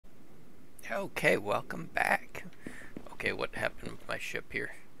Okay, welcome back. Okay, what happened with my ship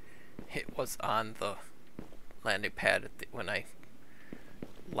here? It was on the landing pad when I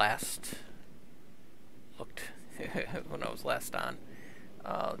last looked, when I was last on.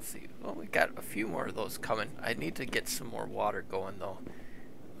 Let's see, well, we got a few more of those coming. I need to get some more water going though,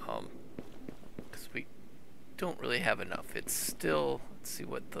 because we don't really have enough. It's still, let's see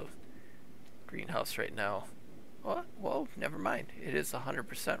what the greenhouse right now, whoa, never mind. It is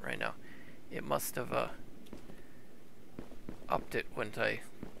 100% right now. It must have upped it when I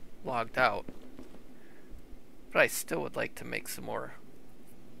logged out. But I still would like to make some more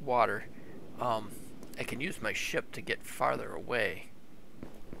water. I can use my ship to get farther away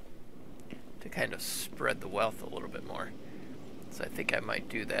to kind of spread the wealth a little bit more. So I think I might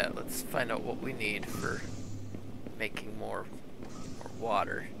do that. Let's find out what we need for making more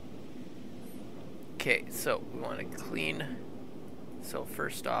water. Okay, so we want to clean. So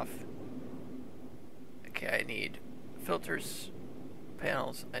first off, okay, I need filters,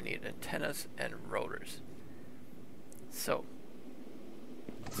 panels, I need antennas and rotors. So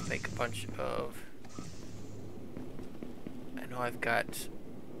let's make a bunch of, I know I've got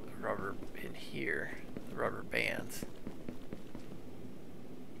rubber in here, the rubber bands.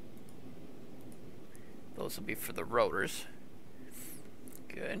 Those will be for the rotors.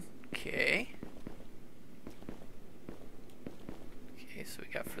 Good, okay. Okay, so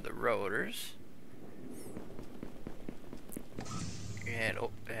we got for the rotors. And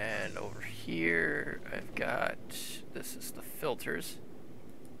over here I've got, this is the filters.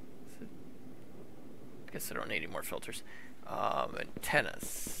 So, I guess I don't need any more filters.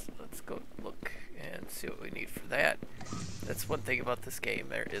 Antennas. Let's go look and see what we need for that. That's one thing about this game.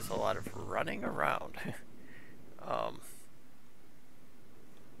 There is a lot of running around.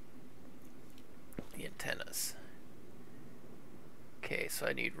 The antennas. Okay, so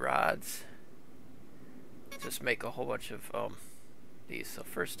I need rods. Just make a whole bunch of these. So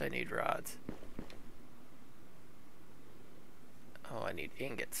first I need rods. Oh, I need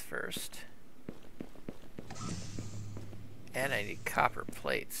ingots first. And I need copper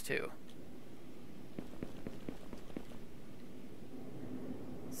plates too.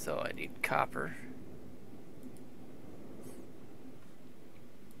 So I need copper.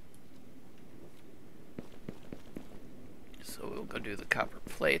 So we'll go do the copper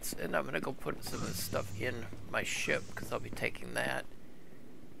plates, and I'm gonna go put some of this stuff in my ship because I'll be taking that.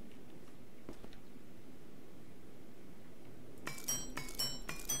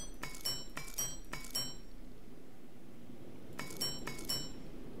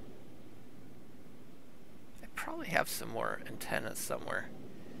 I probably have some more antennas somewhere.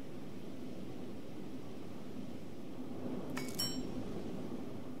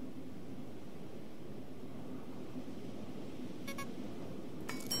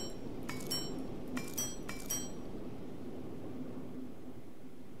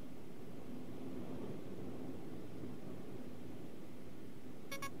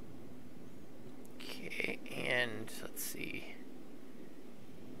 Let's see.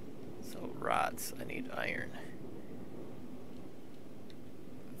 So rods, I need iron.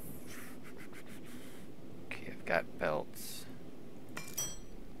 Okay, I've got belts.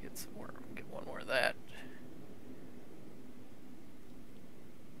 Get some more. Get one more of that.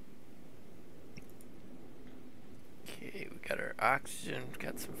 Okay, we got our oxygen.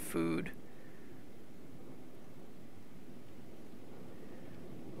 Got some food.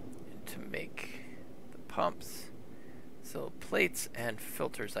 And to make the pumps. So plates and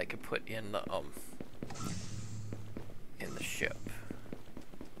filters I could put in the ship.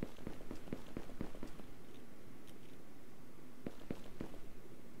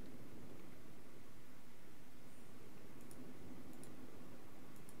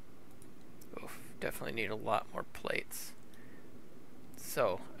 Oof, definitely need a lot more plates.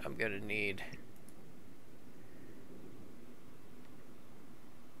 So I'm gonna need,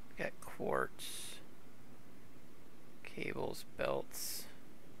 got quartz. Cables, belts,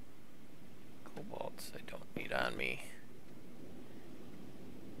 cobalts I don't need on me.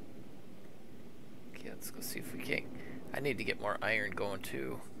 Okay, let's go see if we can. I need to get more iron going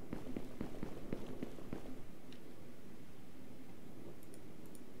too.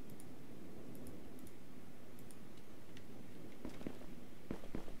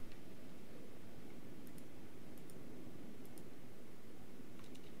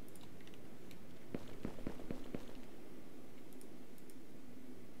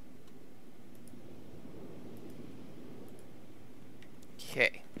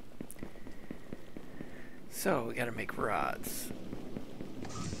 Okay, so we gotta make rods.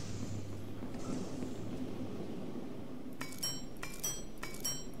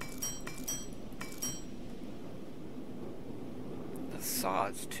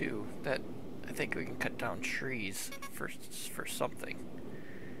 saws too. That I think we can cut down trees for something.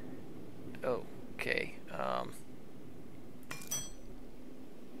 Okay.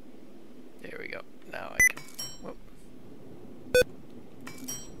 There we go. Now I can. Whoop.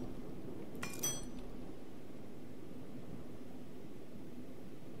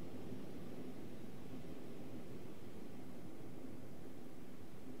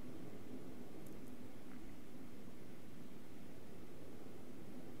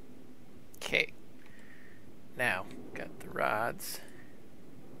 Okay. Now got the rods.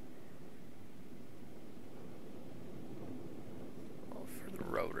 Well, for the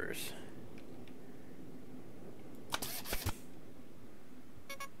rotors.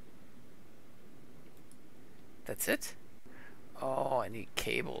 That's it? Oh, I need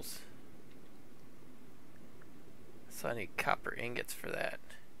cables. So I need copper ingots for that.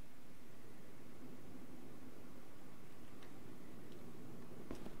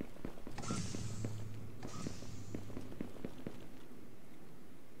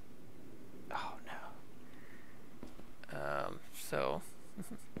 Oh no. So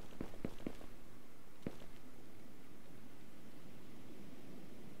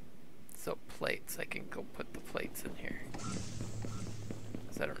so plates, I can go put the plates in here.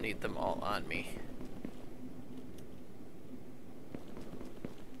 'Cause I don't need them all on me.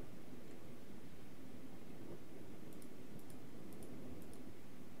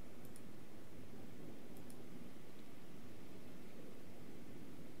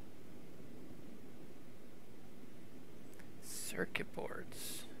 Circuit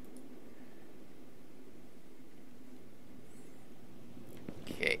boards.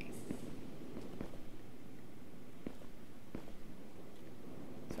 Okay.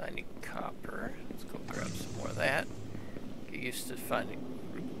 So I need copper. Let's go grab some more of that.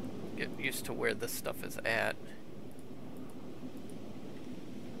 Get used to where this stuff is at.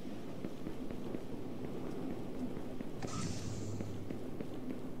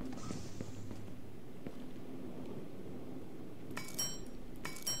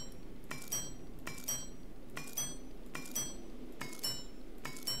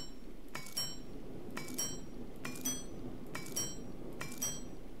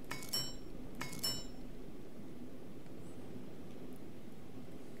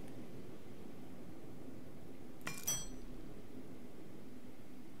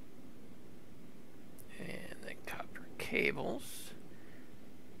 Cables.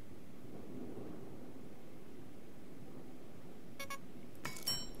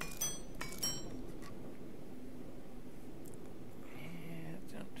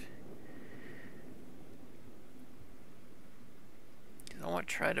 I want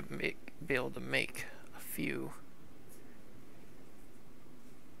to try to be able to make a few.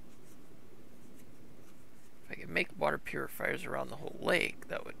 If I could make water purifiers around the whole lake,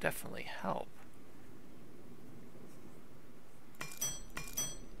 that would definitely help.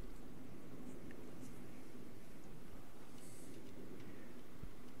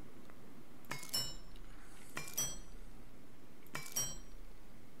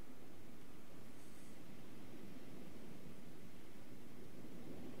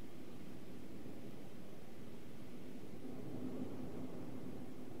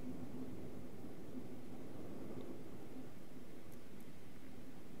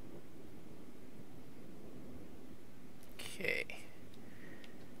 Okay.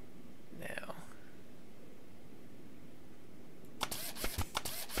 Now.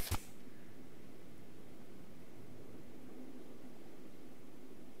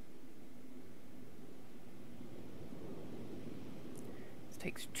 This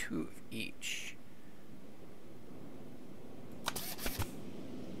takes 2 of each.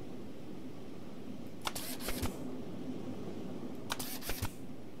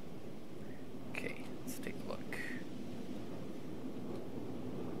 Okay, let's take a look.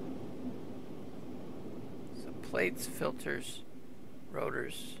 Plates, filters,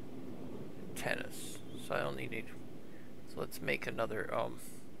 rotors, antennas. So I only need. So let's make another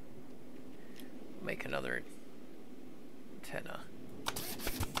antenna.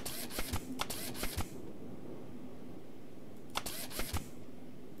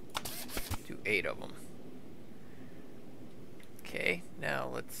 Do 8 of them. Okay, now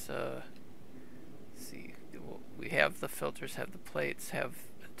let's see. We have the filters, have the plates, have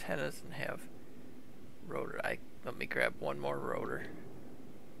antennas, and have rotor. Let me grab one more rotor.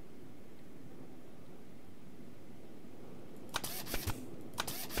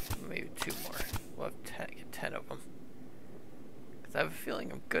 Maybe 2 more. We'll have 10 of them. Because I have a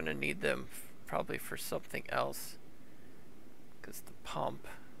feeling I'm going to need them probably for something else. Because the pump.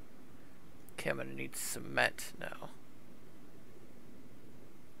 Okay, I'm going to need cement now.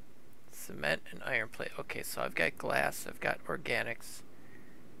 Cement and iron plate. Okay, so I've got glass, I've got organics.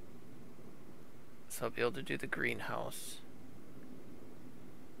 So I'll be able to do the greenhouse.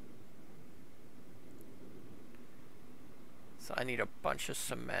 So I need a bunch of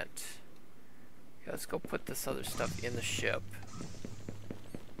cement. Okay, let's go put this other stuff in the ship.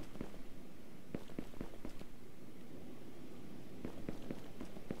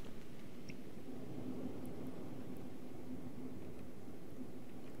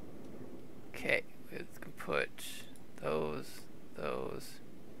 Okay, we can put those.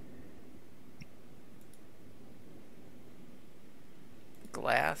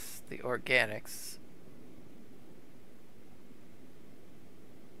 Glass, the organics.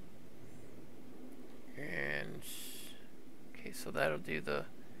 And okay, so that'll do the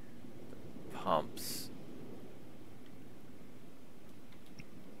pumps.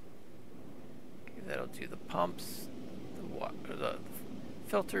 Okay, that'll do the pumps, the water, the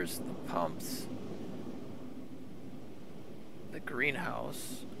filters, the pumps, the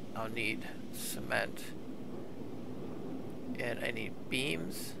greenhouse. I'll need cement, and I need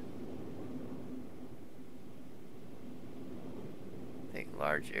beams. I think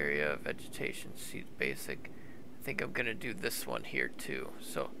large area of vegetation, seeds basic. I think I'm gonna do this one here too.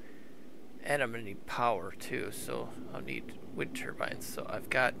 So, and I'm gonna need power too. So I'll need wind turbines. So I've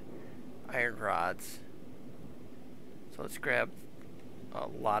got iron rods. So let's grab a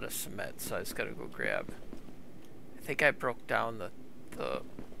lot of cement. So I just gotta go grab. I think I broke down the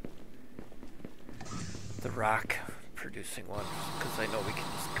rock producing one, because I know we can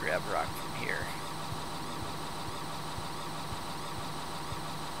just grab rock from here.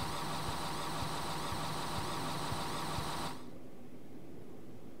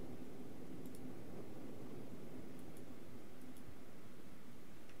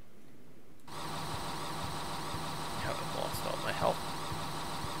 I haven't lost all my health.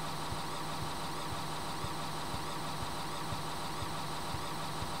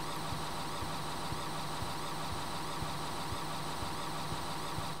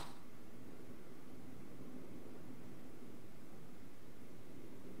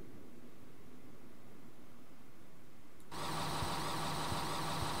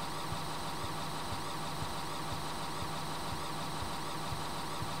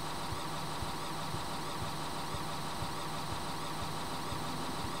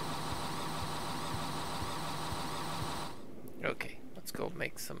 Okay, let's go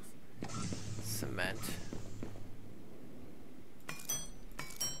make some cement.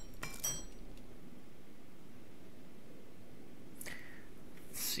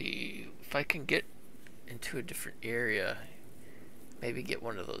 Let's see if I can get into a different area. Maybe get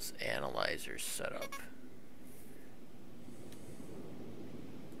one of those analyzers set up.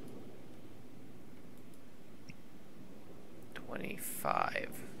 $25.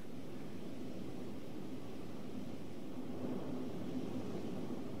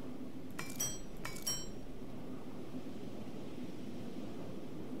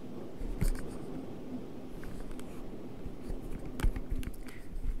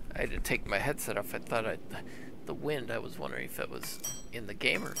 I had to take my headset off. I thought the wind, I was wondering if that was in the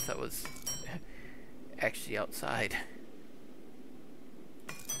game or if that was actually outside.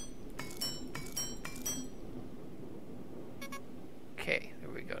 Okay, there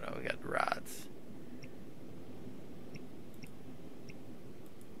we go. Now we got rods.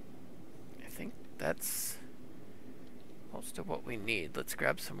 I think that's most of what we need. Let's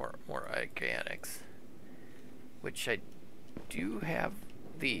grab some more organics, which I do have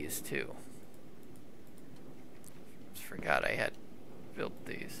these too. Just forgot I had built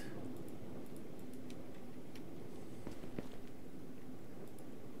these.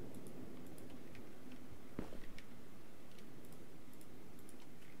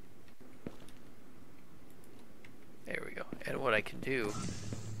 There we go. And what I can do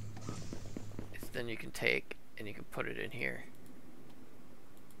is then you can take and you can put it in here.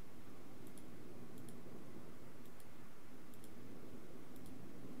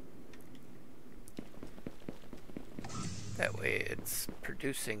 That way it's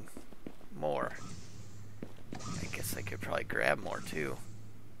producing more. I guess I could probably grab more too.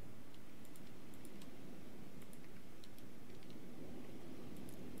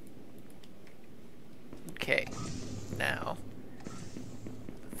 Okay, now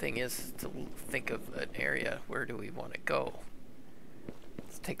the thing is to think of an area. Where do we want to go?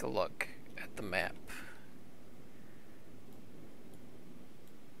 Let's take a look at the map.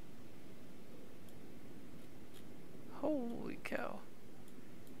 Holy cow.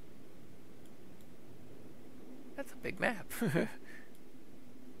 That's a big map.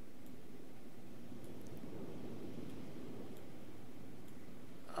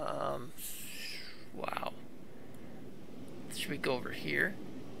 should we go over here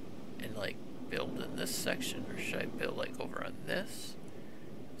and like build in this section, or should I build like over on this?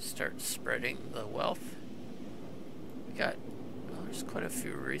 Start spreading the wealth. We got, oh, there's quite a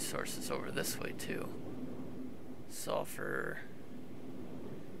few resources over this way too. Sulfur,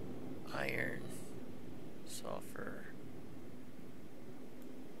 iron, sulfur.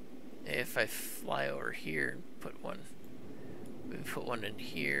 If I fly over here and put one, maybe put one in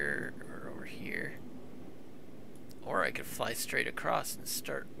here or over here. Or I could fly straight across and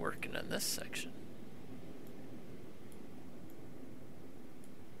start working on this section.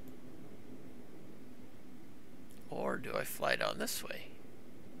 Or do I fly down this way?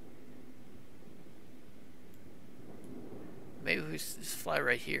 Maybe we just fly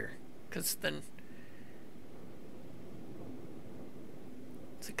right here, because then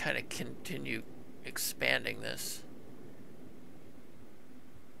to kind of continue expanding this.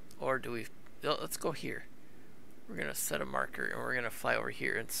 Or do we, let's go here. We're going to set a marker and we're going to fly over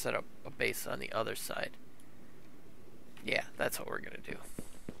here and set up a base on the other side. Yeah, that's what we're going to do.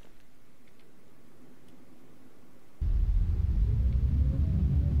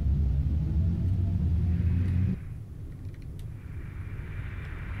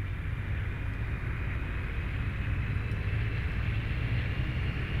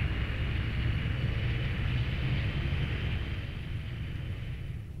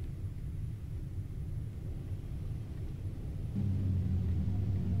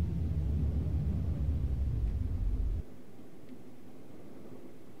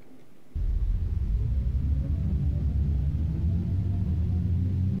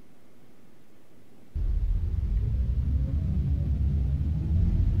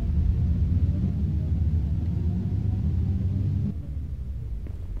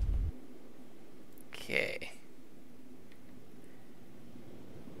 Okay.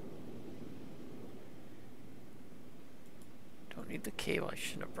 Don't need the cable. I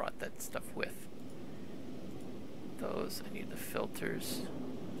shouldn't have brought that stuff with. Those, I need the filters.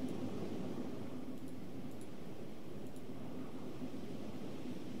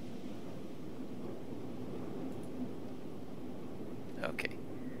 Okay.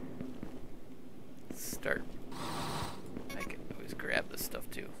 Let's start. I can always grab this stuff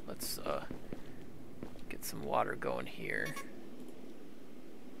too. Let's get some water going here.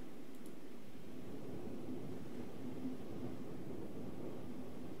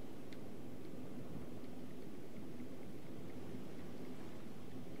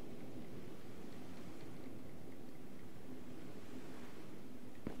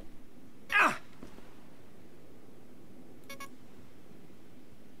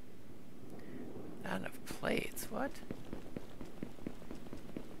 Not enough plates, what?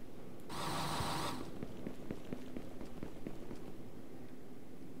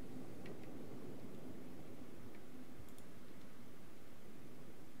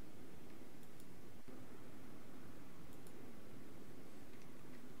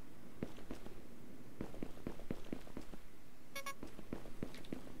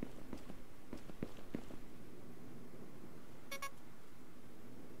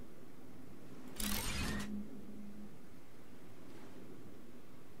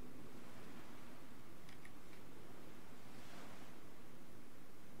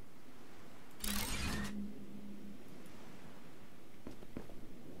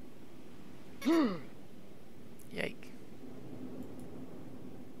 Yike.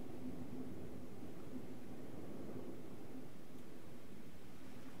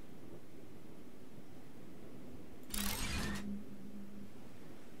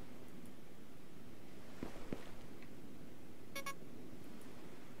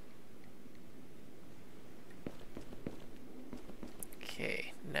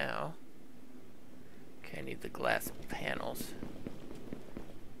 Okay, now, okay, I need the glass panels.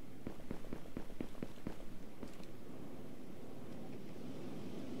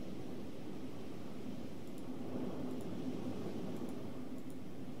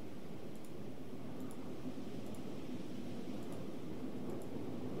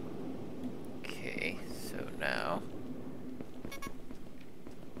 Okay, so now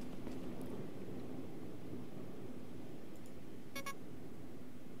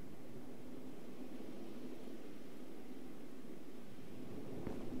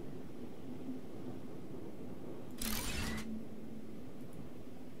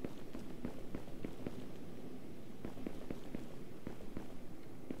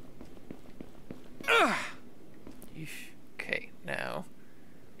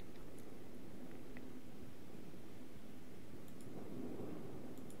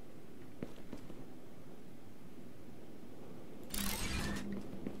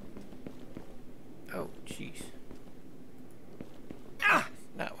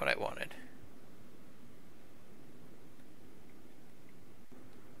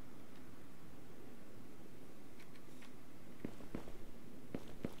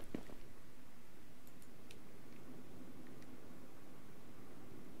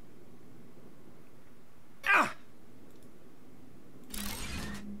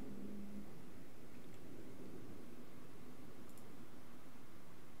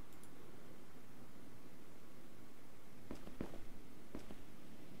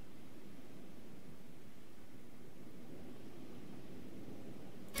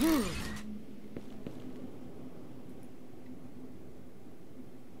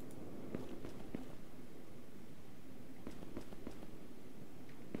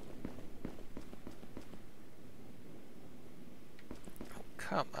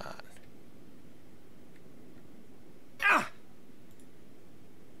come on. Ah!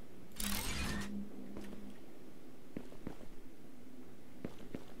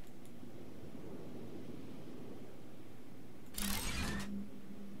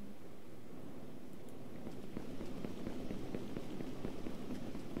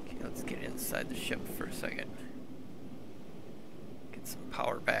 Okay, let's get inside the ship for a second. Get some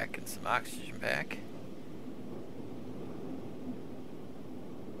power back and some oxygen back.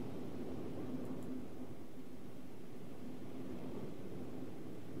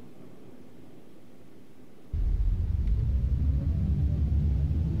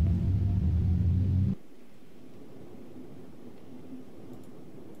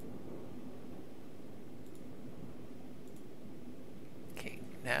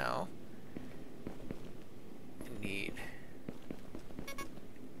 Now, I need...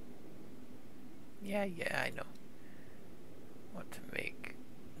 Yeah, I know. What to make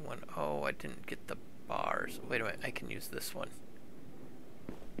one. Oh, I didn't get the bars. Wait a minute, I can use this one.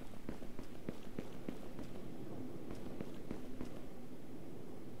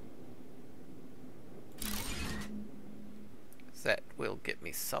 That will get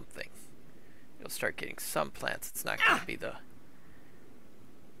me something. You'll start getting some plants. It's not going to be the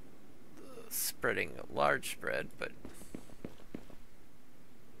spreading a large spread, but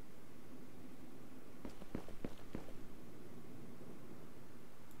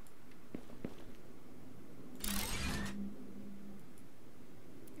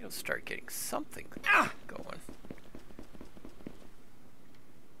you'll start getting something going.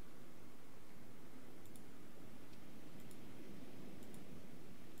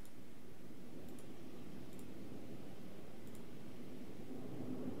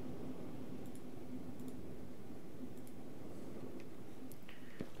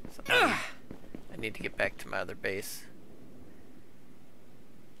 I need to get back to my other base.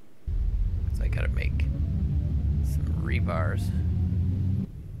 So I gotta make some rebars.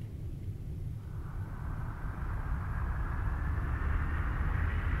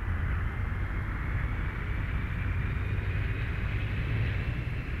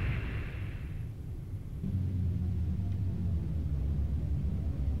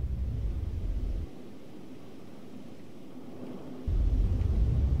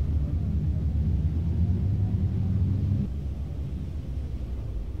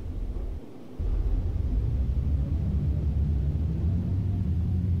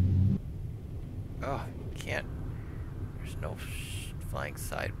 Oh, you can't. There's no flying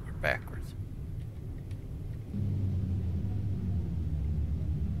side or backwards.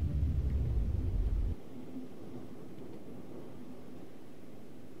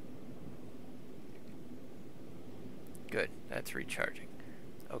 Good, that's recharging.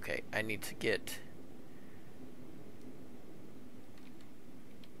 Okay, I need to get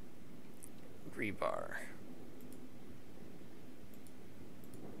rebar.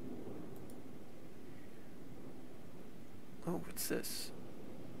 Oh, what's this?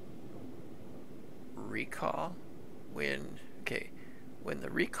 Recall. When the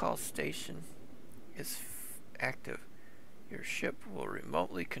recall station is active, your ship will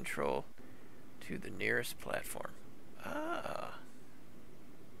remotely control to the nearest platform. Ah.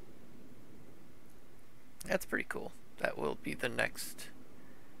 That's pretty cool. That will be the next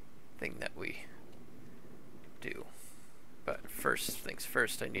thing that we do. But first things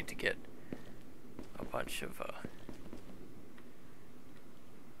first, I need to get a bunch of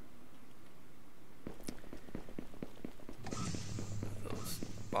those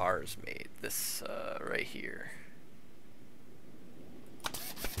bars made. This right here.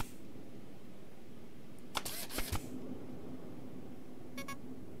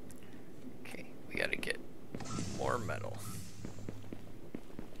 Okay, we gotta get more metal.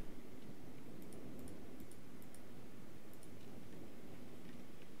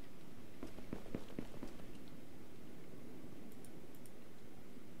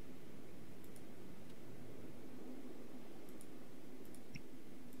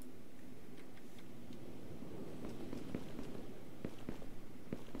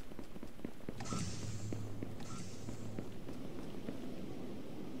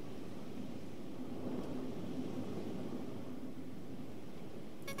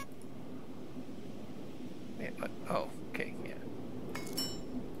 Oh, okay, yeah.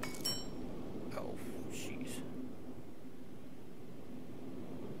 Oh, jeez.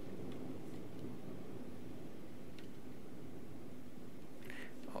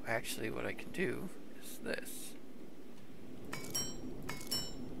 Oh, actually, what I can do is this.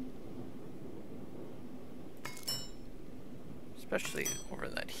 Especially over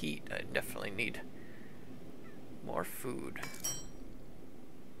that heat, I definitely need more food.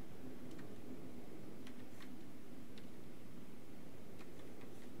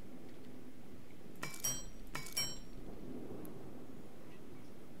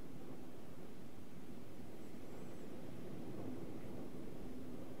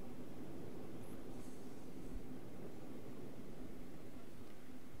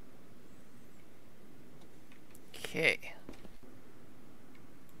 Okay.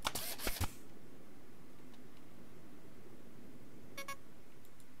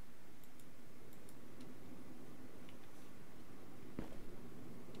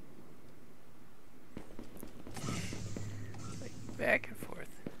 Like back and forth.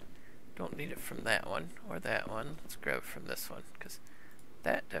 Don't need it from that one or that one. Let's grab it from this one because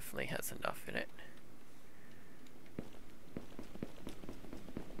that definitely has enough in it.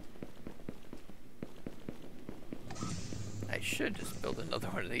 I should just build another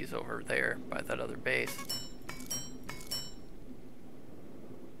one of these over there by that other base.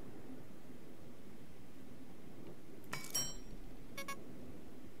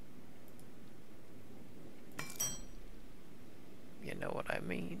 You know what I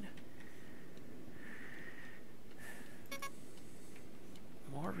mean?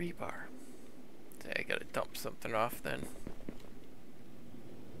 More rebar. I gotta dump something off then.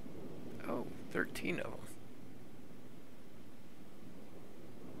 Oh, 13 of them.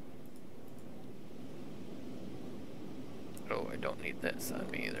 Oh, I don't need this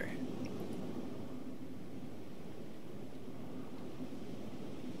on me either.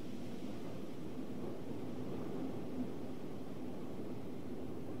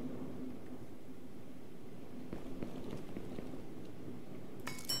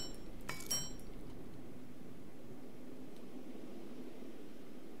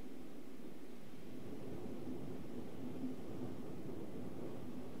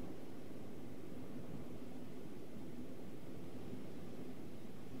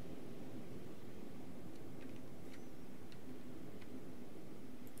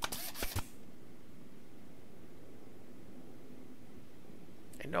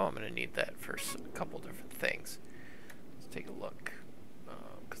 I know I'm going to need that for a couple different things. Let's take a look.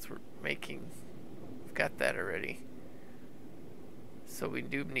 Because we've got that already. So we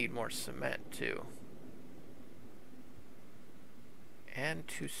do need more cement too. And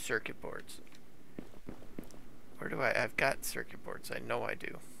 2 circuit boards. Where do I've got circuit boards, I know I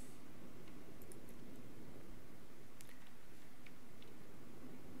do.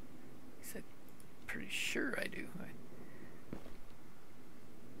 He said, pretty sure I do.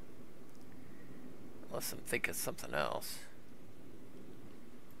 Unless I'm thinking something else.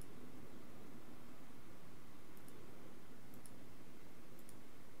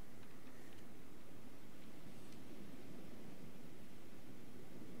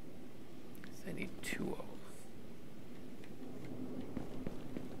 I need 2 of them.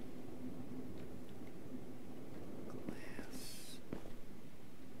 Glass.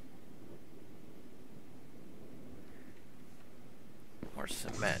 More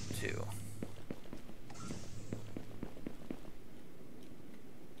cement too.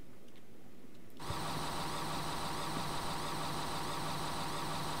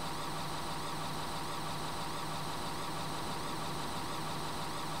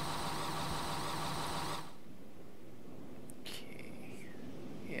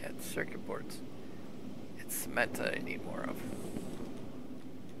 Circuit boards. It's cement that I need more of.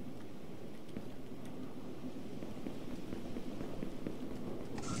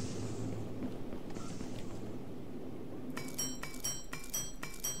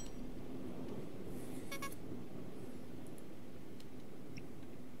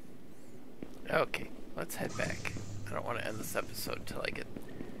 Okay, let's head back. I don't want to end this episode until I get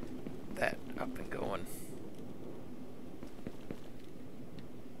that up and going.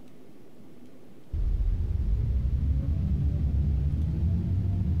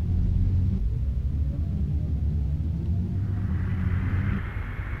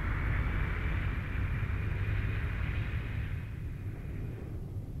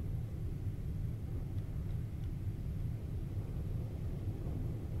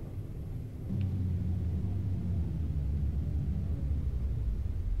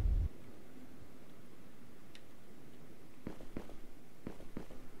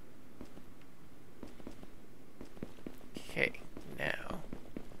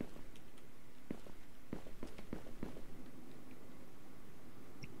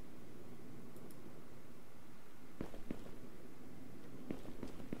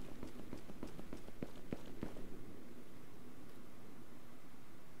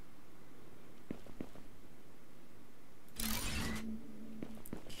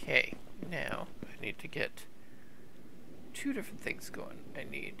 Okay, now I need to get 2 different things going. I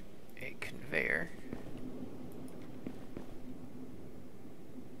need a conveyor.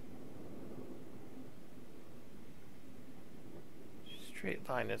 Straight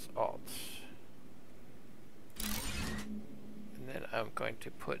line is alt. And then I'm going to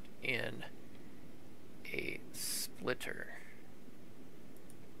put in a splitter.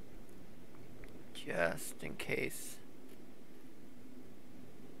 just in case.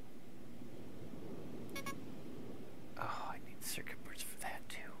 Oh, I need circuit boards for that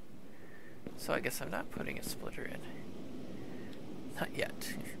too. So I guess I'm not putting a splitter in. Not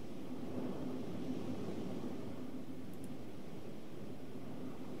yet.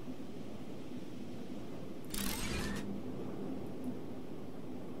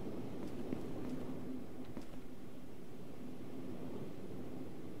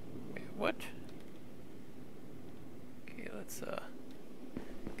 Wait, what? Okay, let's gotta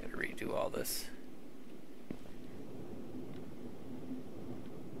redo all this.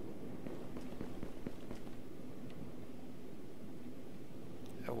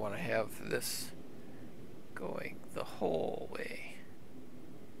 I want to have this going the whole way.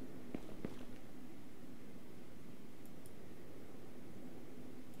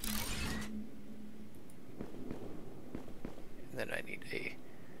 And then I need a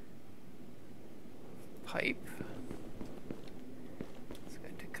pipe. It's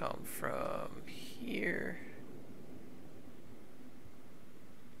going to come from here.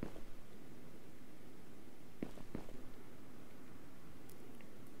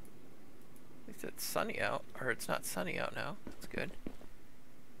 It's sunny out, or it's not sunny out now. That's good.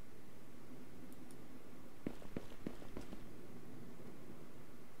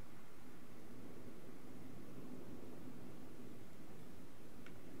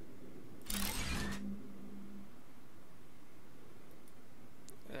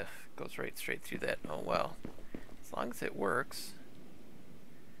 Ugh, goes right straight through that. Oh well. As long as it works.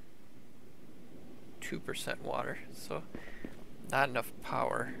 2% water, so not enough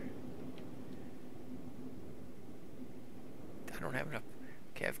power. I don't have enough.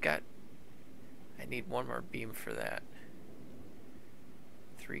 Okay, I need one more beam for that.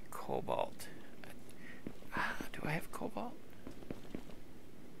 3 cobalt. Do I have cobalt?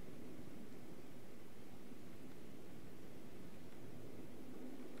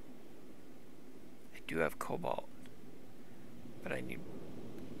 I do have cobalt, but I need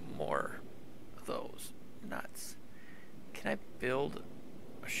more of those nuts. Can I build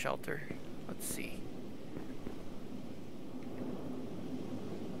a shelter? Let's see.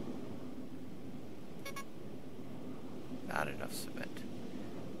 Not enough cement.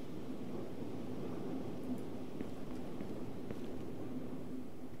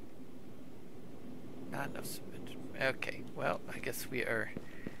 Not enough cement. Okay, well, I guess we are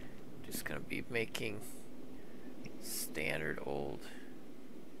just gonna be making standard old.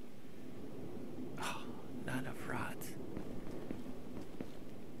 Oh, not enough rods.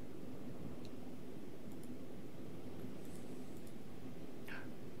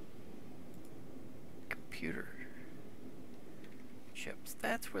 Computer chips.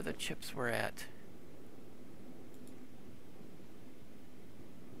 That's where the chips were at.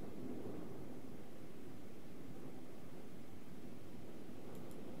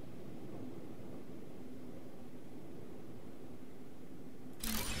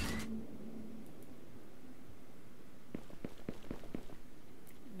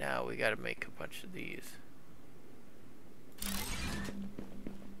 Now we gotta make a bunch of these.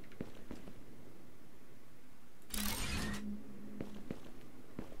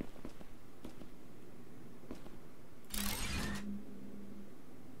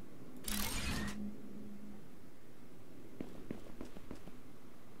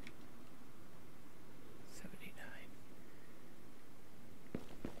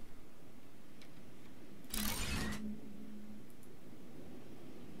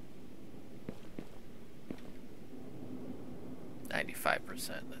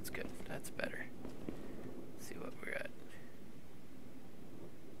 That's good. That's better. Let's see what we're at.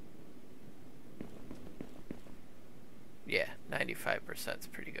 Yeah, 95% is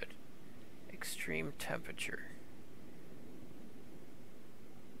pretty good. Extreme temperature.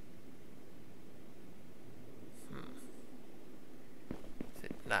 Is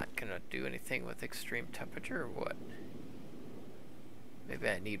it not gonna do anything with extreme temperature or what? Maybe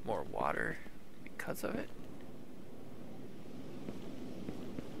I need more water because of it?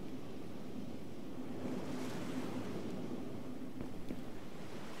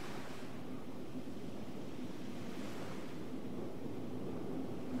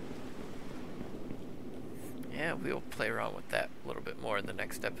 Yeah, we'll play around with that a little bit more in the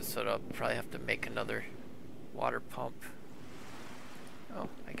next episode. I'll probably have to make another water pump. Oh,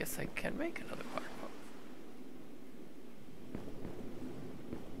 I guess I can make another water pump.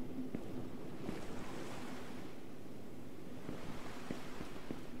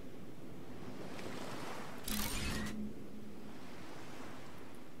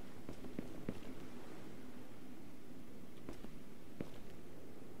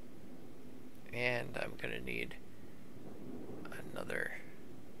 And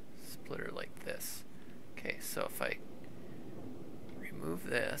remove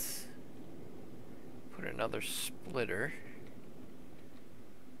this. Put another splitter.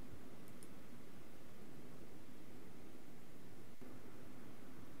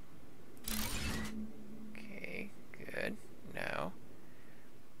 Okay, good. Now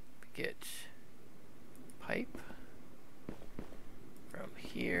get pipe from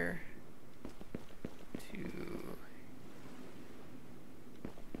here to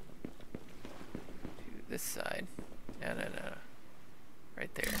this side. No.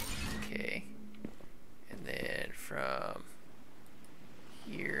 Right there. Okay. And then from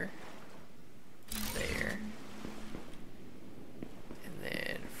here, there. And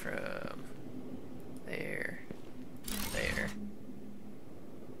then from there, there.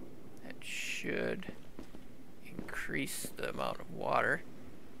 That should increase the amount of water,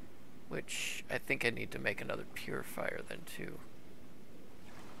 which I think I need to make another purifier then too.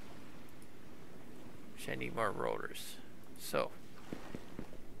 Which I need more rotors. So,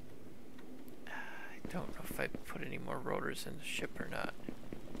 I don't know if I put any more rotors in the ship or not.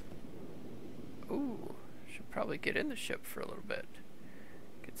 Ooh, should probably get in the ship for a little bit.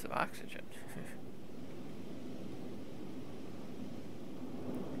 Get some oxygen.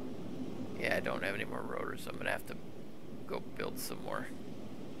 Yeah, I don't have any more rotors. I'm gonna have to go build some more.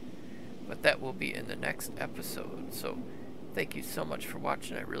 But that will be in the next episode. So, thank you so much for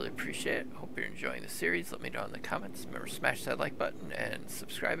watching. I really appreciate it. Hope you're enjoying the series. Let me know in the comments. Remember, smash that like button and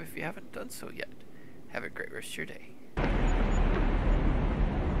subscribe if you haven't done so yet. Have a great rest of your day.